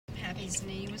his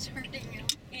knee was hurting him.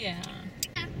 Yeah.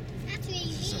 That's really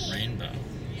It's a big. rainbow.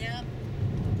 Yep.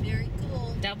 Very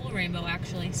cool. Double rainbow,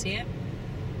 actually. See it?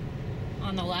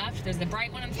 On the left, there's the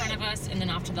bright one in front of us, and then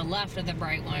off to the left of the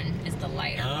bright one is the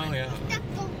lighter Oh, one. yeah. The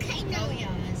volcano. Oh,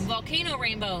 yes. Volcano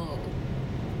rainbow.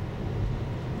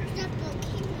 The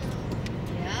volcano.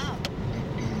 Yeah.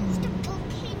 The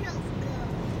volcano's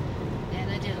good.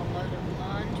 And I did a load of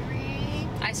laundry.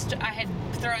 I had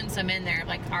thrown some in there,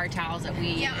 like our towels that we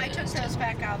Yeah, I took used. those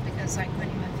back out because I couldn't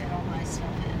even fit all my stuff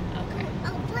in. Okay.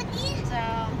 Oh, bunny. So,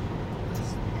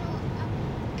 No,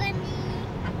 a bunny.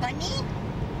 a bunny?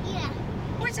 Yeah.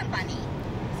 Where's a bunny?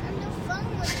 It's on the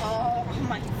phone. Oh,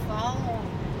 my phone.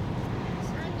 It's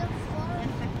on the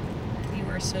phone. You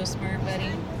were so smart,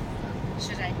 buddy.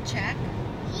 Should I check?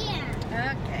 Yeah.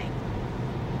 Okay.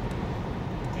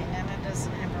 Okay, Nana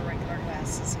doesn't have her regular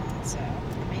glasses on, so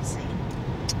let me see.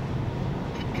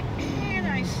 And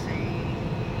I see.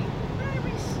 Let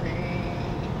me see.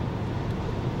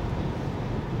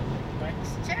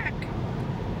 Let's check.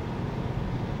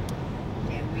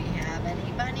 Do we have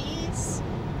any bunnies?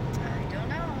 I don't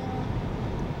know.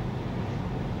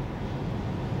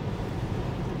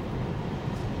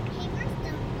 Hey, where's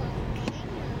the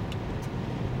volcano?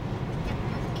 The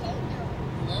volcano.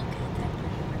 Look at that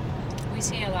pretty rainbow. We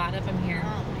see a lot of them here. Oh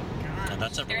my gosh. Now,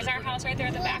 that's a There's really our good house right there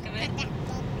at the back of Look it. at that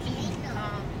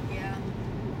volcano. Yeah.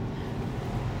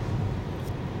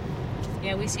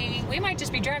 Yeah, we might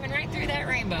just be driving right through that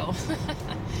rainbow.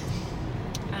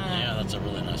 Yeah, that's a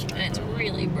really nice rainbow. And it's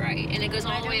really bright. And it goes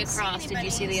all I the way don't see across. Did you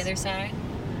see the anybody's. other side?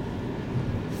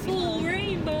 Full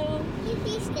rainbow.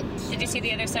 Did you see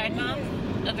the other side, Mom?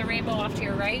 Of the rainbow off to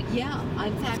your right? Yeah,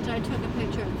 in fact, I took a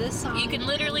picture of this side. You can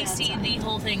literally and that see side. the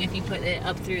whole thing if you put it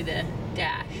up through the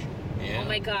dash. Yeah. Oh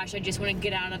my gosh, I just want to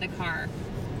get out of the car.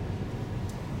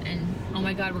 And oh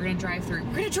my god, we're gonna drive through.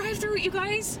 We're gonna drive through it, you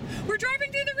guys! We're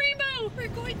driving through the rainbow! We're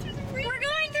going through the rainbow! We're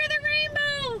going through the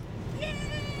rainbow!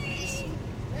 Yay!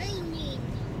 Raining.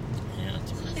 Yeah,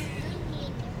 it's really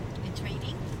Raining. It's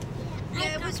raining? Yeah.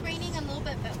 Yeah, it was raining a little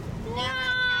bit, but now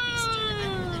we stood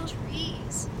under the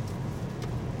trees.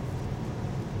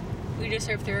 We just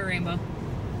surfed through a rainbow.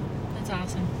 That's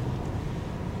awesome.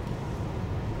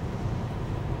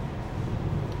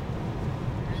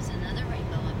 There's another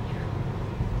rainbow up here.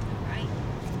 Right?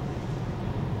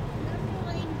 Another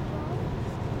rainbow.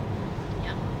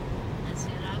 Yep. Let's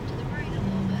get off to the right a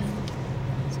little bit.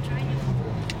 Let's try to.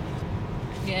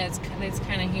 Yeah, it's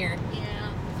kind of here. Yeah.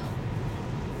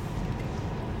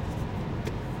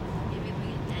 Maybe if we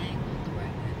get angled the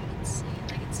right way, we can see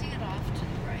it. I can see it off to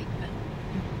the right, but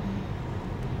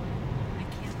I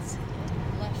can't see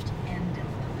the left end of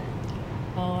it.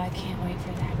 Oh, I can't wait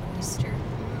for that oyster.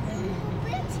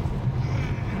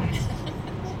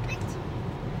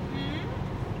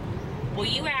 Well,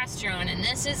 you asked, John, and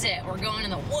this is it. We're going to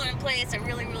the one place I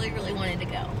really, really, really wanted to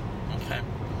go. Okay.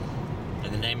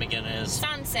 And the name again is?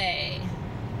 Sansei.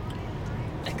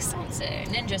 Like Sansei.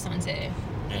 Ninja Sansei.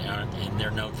 And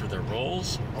they're known for their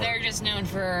rolls? Or- They're just known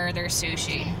for their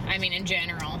sushi. I mean, in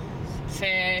general.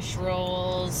 Fish,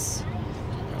 rolls,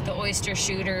 the oyster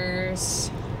shooters.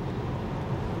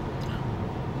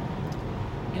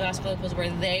 You ask locals where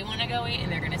they want to go eat,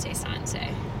 and they're going to say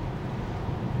Sansei.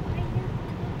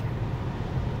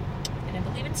 And I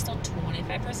believe it's still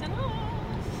 25% off.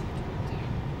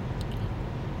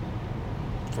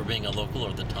 For being a local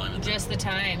or the time? of Just the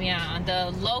time, yeah.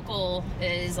 The local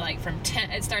is like from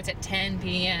 10, it starts at 10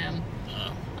 p.m.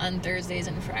 Oh. on Thursdays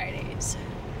and Fridays.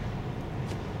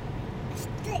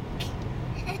 Stick.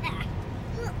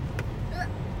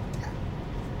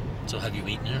 So have you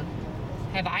eaten here?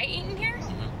 Have I eaten here?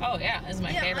 Mhm. Oh, yeah. This is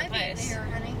my favorite I've place. eaten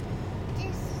here, honey.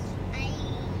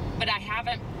 But I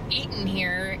haven't eaten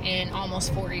here in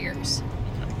almost 4 years.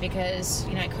 Because,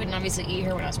 I couldn't obviously eat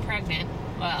here when I was pregnant.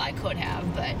 Well, I could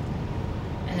have, but...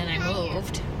 And then I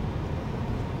moved.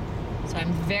 So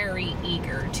I'm very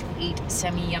eager to eat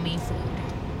some yummy food.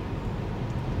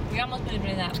 We almost moved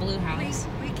into that blue house.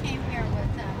 We came here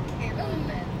with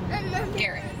Caleb and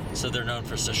Garrett. So they're known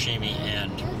for sashimi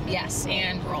and... Yes,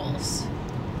 and rolls.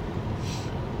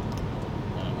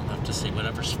 Well, we'll have to see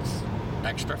whatever's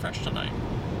extra fresh tonight.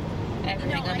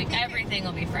 Everything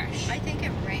will be fresh. I think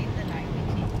it rained the night we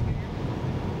came here.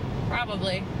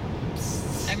 Probably.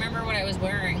 I remember what I was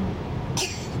wearing.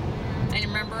 I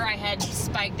remember I had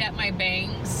spiked up my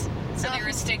bangs, so they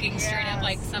were sticking straight up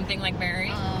like something like Mary.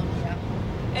 Yeah.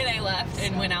 And I left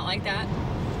and went out like that.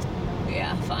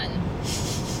 Yeah, fun.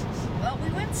 Well, we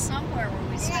went somewhere where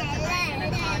we spent the night in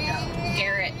a condo.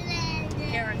 Garrett.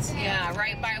 Garrett's. Yeah,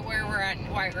 right by where we're at,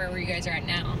 right where you guys are at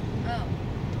now. Oh.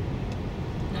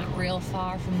 Not real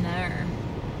far from there.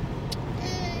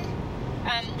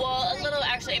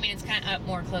 Actually, I mean, it's kind of up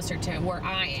more closer to where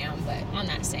I am, but on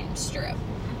that same strip.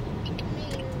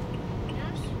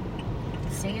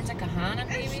 Sands of Kahana,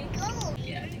 maybe? Let's go.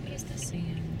 Yeah, I think it's the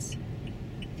Sands.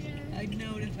 I'd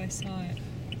know it if I saw it.